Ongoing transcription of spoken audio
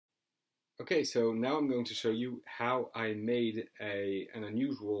Okay, so now I'm going to show you how I made an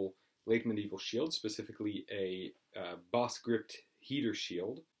unusual late medieval shield, specifically a boss-gripped heater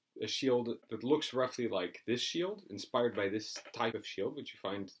shield. A shield that looks roughly like this shield, inspired by this type of shield, which you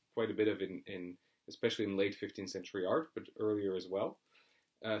find quite a bit of especially in late 15th century art, but earlier as well.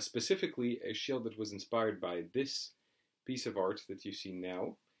 Specifically, a shield that was inspired by this piece of art that you see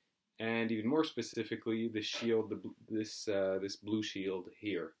now, and even more specifically, the shield, this blue shield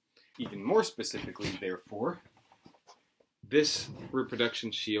here. Even more specifically, therefore, this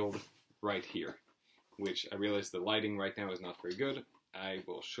reproduction shield right here, which I realize the lighting right now is not very good. I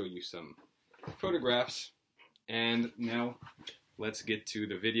will show you some photographs, and now let's get to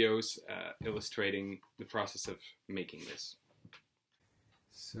the videos illustrating the process of making this.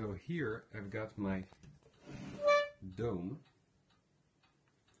 So here I've got my dome,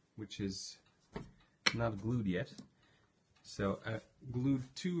 which is not glued yet. So I glued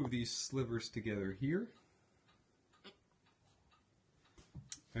two of these slivers together here,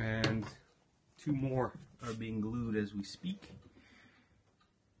 and two more are being glued as we speak,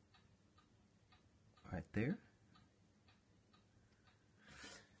 right there.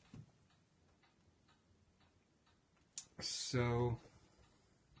 So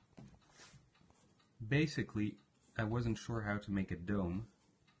basically I wasn't sure how to make a dome,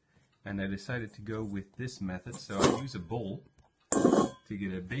 and I decided to go with this method. So I use a bowl to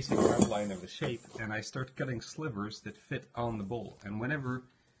get a basic outline of the shape, and I start cutting slivers that fit on the bowl. And whenever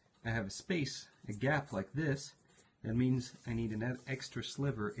I have a space, a gap like this, that means I need an extra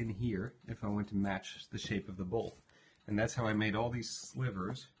sliver in here if I want to match the shape of the bowl. And that's how I made all these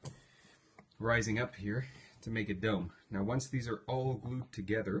slivers rising up here to make a dome. Now once these are all glued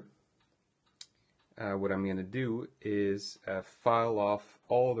together, what I'm going to do is file off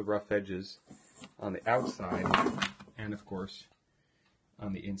all the rough edges on the outside and of course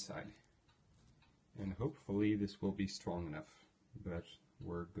on the inside. And hopefully this will be strong enough, but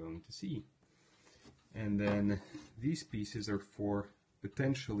we're going to see. And then these pieces are for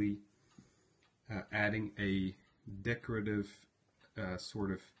potentially adding a decorative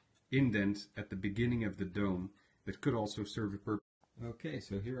sort of indent at the beginning of the dome that could also serve a purpose. Okay,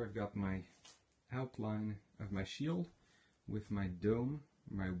 so here I've got my outline of my shield with my dome,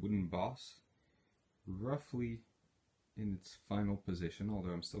 my wooden boss, roughly in its final position,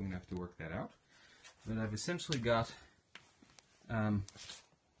 although I'm still going to have to work that out. But I've essentially got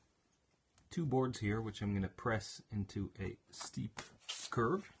two boards here, which I'm going to press into a steep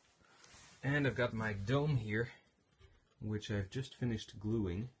curve. And I've got my dome here, which I've just finished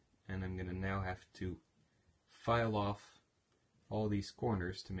gluing, and I'm going to now have to file off all these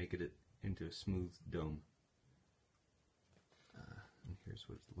corners to make it into a smooth dome. And here's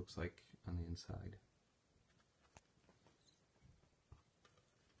what it looks like on the inside.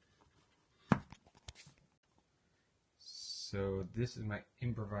 So this is my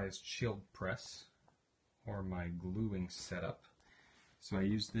improvised shield press, or my gluing setup. So I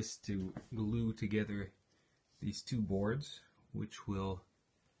use this to glue together these two boards, which will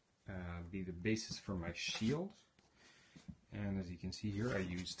be the basis for my shield. And as you can see here, I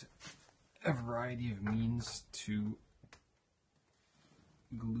used a variety of means to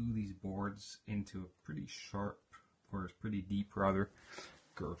glue these boards into a pretty sharp, or a pretty deep rather,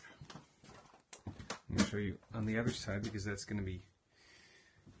 curve. I'm going to show you on the other side, because that's going to be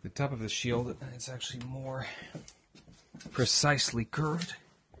the top of the shield, and it's actually more precisely curved.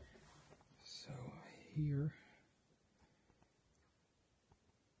 So here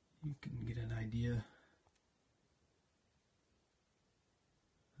you can get an idea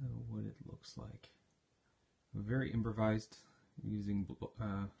what it looks like. Very improvised, using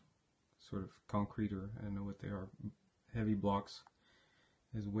sort of concrete, or I don't know what they are, heavy blocks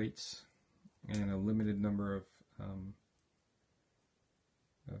as weights, and a limited number of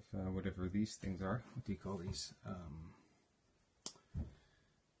whatever these things are. What do you call these?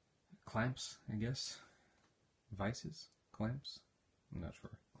 Clamps, I guess. Vices? Clamps? I'm not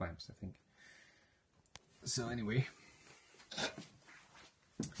sure. Clamps, I think. So anyway,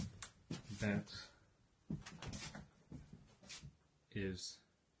 that is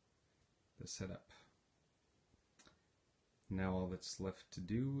the setup. Now all that's left to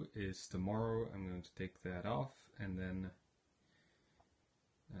do is tomorrow I'm going to take that off, and then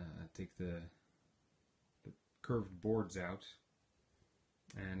take the curved boards out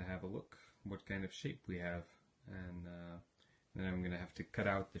and have a look what kind of shape we have, and then I'm going to have to cut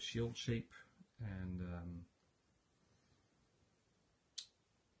out the shield shape and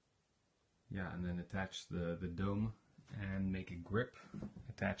yeah, and then attach the dome and make a grip,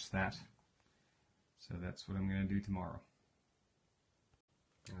 attach that. So that's what I'm going to do tomorrow.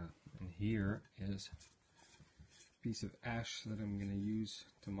 And here is a piece of ash that I'm going to use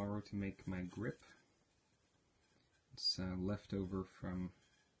tomorrow to make my grip. It's leftover from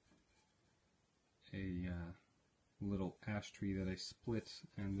a little ash tree that I split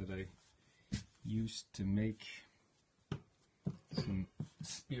and that I used to make some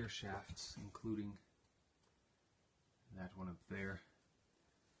spear shafts, including that one up there,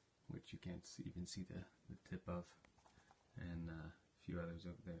 which you can't see, even see the tip of, and a few others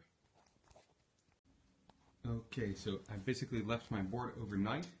over there. Okay, so I basically left my board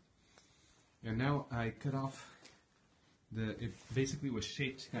overnight, and now I cut off it basically was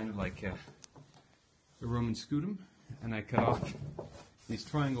shaped kind of like a Roman scutum, and I cut off these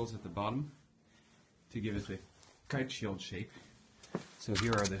triangles at the bottom to give it a kite shield shape. So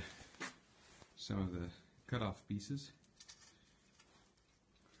here are some of the cut off pieces,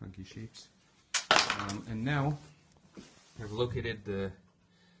 funky shapes. And now I've located the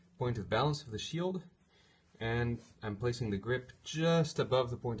point of balance of the shield, and I'm placing the grip just above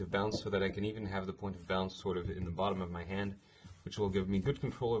the point of balance so that I can even have the point of balance sort of in the bottom of my hand, which will give me good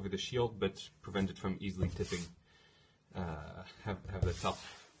control over the shield but prevent it from easily tipping, have the top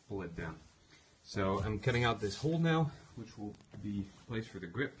pull it down. So I'm cutting out this hole now, which will be placed for the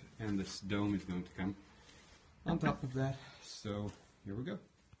grip, and this dome is going to come on top of that. So here we go.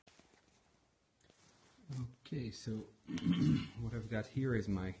 Okay, so what I've got here is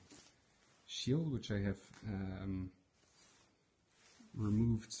my shield, which I have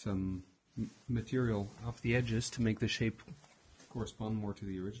removed some material off the edges to make the shape correspond more to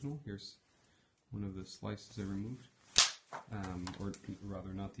the original. Here's one of the slices I removed, or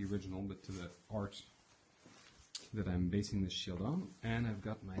rather not the original, but to the art that I'm basing this shield on. And I've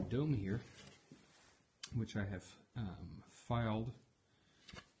got my dome here, which I have filed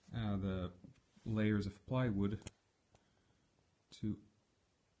the layers of plywood to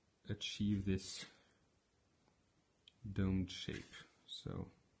achieve this domed shape. So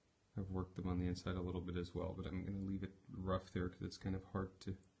I've worked them on the inside a little bit as well, but I'm going to leave it rough there because it's kind of hard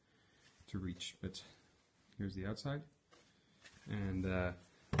to reach. But here's the outside, and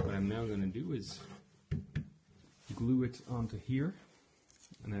what I'm now going to do is glue it onto here,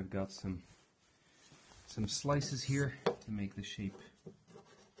 and I've got some slices here to make the shape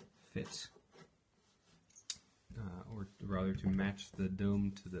fit, or rather to match the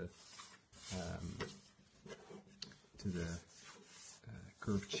dome to the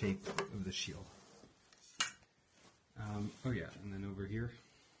curved shape of the shield. Oh yeah, and then over here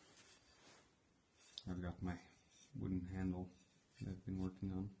I've got my wooden handle that I've been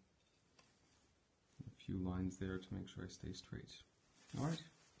working on. A few lines there to make sure I stay straight. Alright,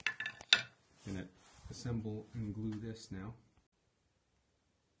 I'm going to assemble and glue this now.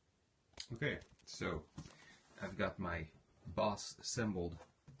 Okay, so I've got my boss assembled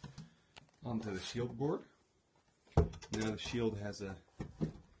onto the shield board. Now the shield has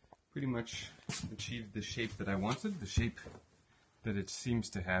pretty much achieved the shape that I wanted, the shape that it seems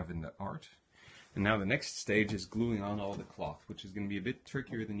to have in the art. And now the next stage is gluing on all the cloth, which is going to be a bit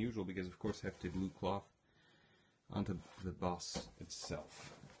trickier than usual because of course I have to glue cloth onto the boss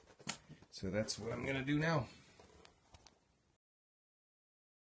itself. So that's what I'm going to do now.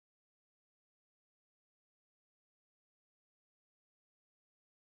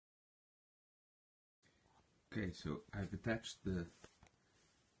 Okay, so I've attached the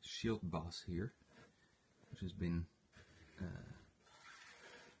shield boss here, which has been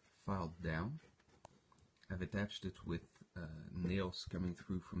filed down. I've attached it with nails coming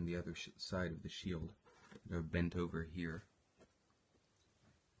through from the other side of the shield. They're bent over here.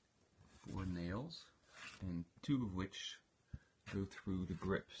 4 nails, and 2 of which go through the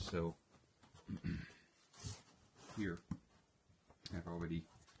grip. So here I've already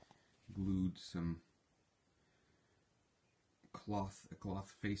glued some a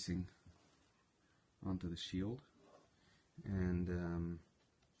cloth facing onto the shield, and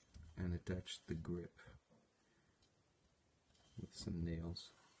attached the grip with some nails.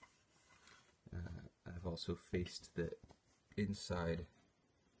 I've also faced the inside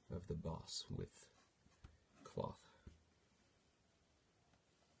of the boss with cloth.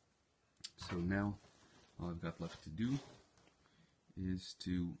 So now all I've got left to do is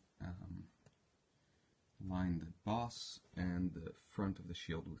to line the boss and the front of the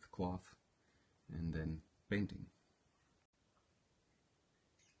shield with cloth, and then painting.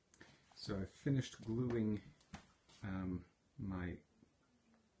 So I finished gluing my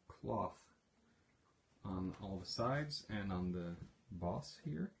cloth on all the sides and on the boss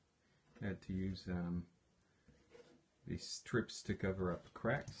here. I had to use these strips to cover up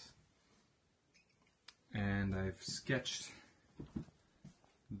cracks, and I've sketched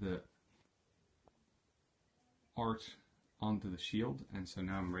the part onto the shield, and so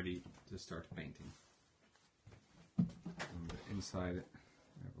now I'm ready to start painting. On the inside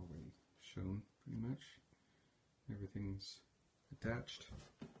I've already shown pretty much. Everything's attached,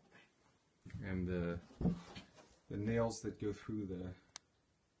 and the nails that go through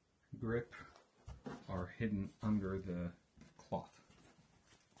the grip are hidden under the cloth.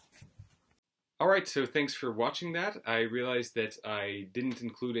 Alright, so thanks for watching that. I realized that I didn't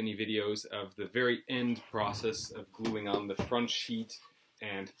include any videos of the very end process of gluing on the front sheet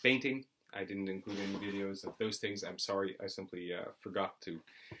and painting. I didn't include any videos of those things. I'm sorry, I simply forgot to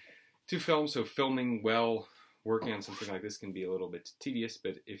film. So filming well, working on something like this can be a little bit tedious,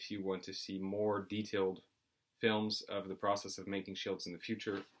 but if you want to see more detailed films of the process of making shields in the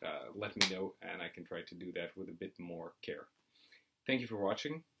future, let me know and I can try to do that with a bit more care. Thank you for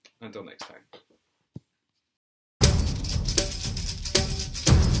watching. Until next time.